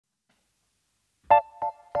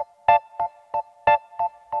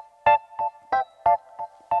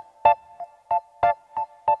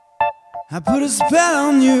I put a spell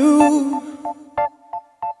on you.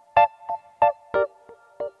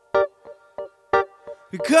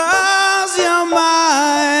 Because you're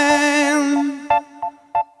mine.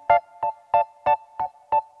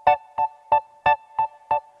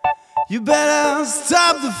 You better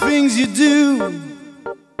stop the things you do.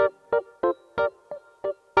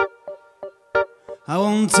 I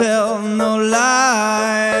won't tell no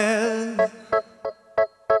lies.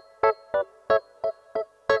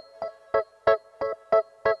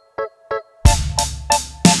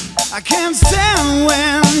 I can't stand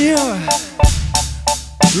when you're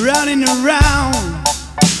running around.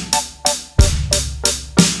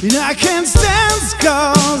 You know I can't stand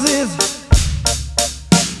 'cause it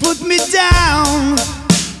put me down.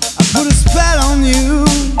 I put a spell on you.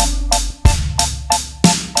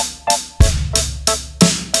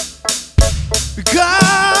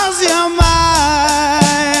 Because you're mine.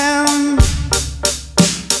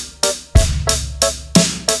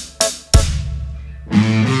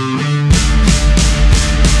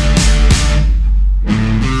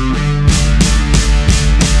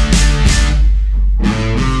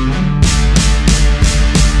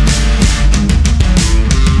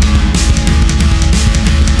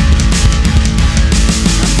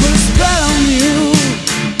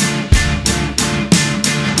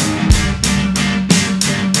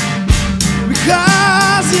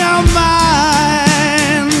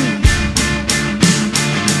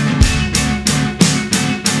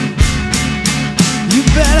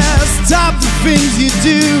 Stop the things you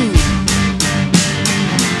do.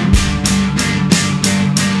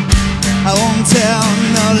 I won't tell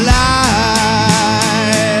no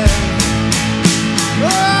lie. Oh,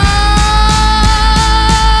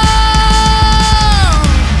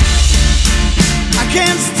 I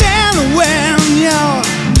can't stand when you're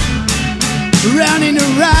running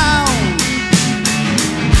around.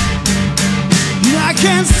 I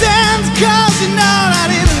can't stand 'cause you know that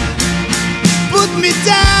it'll put me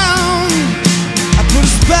down. I put a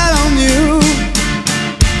spell on you.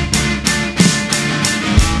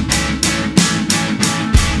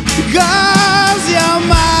 Because you're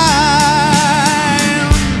mine.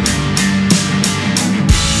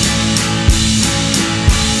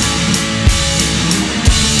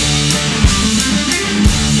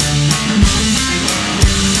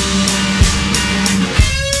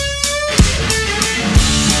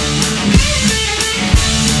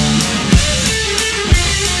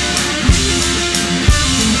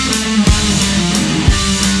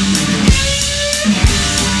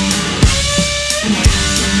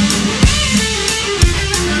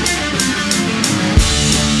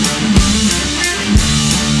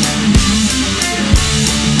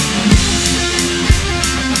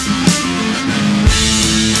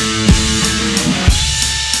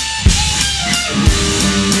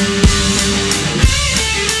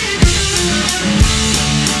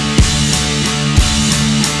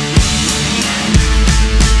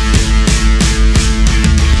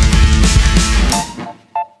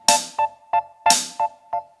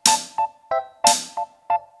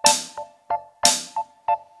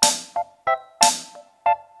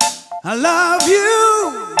 I love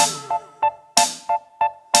you.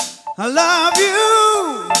 I love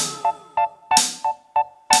you.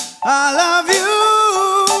 I love you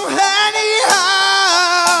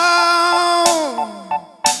anyhow.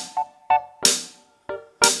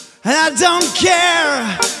 And I don't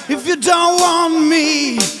care if you don't want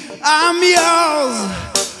me. I'm yours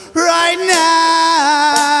right now.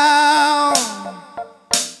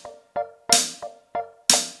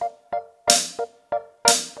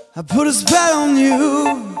 I put a spell on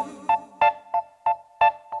you.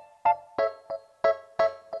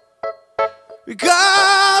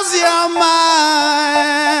 Because you're mine.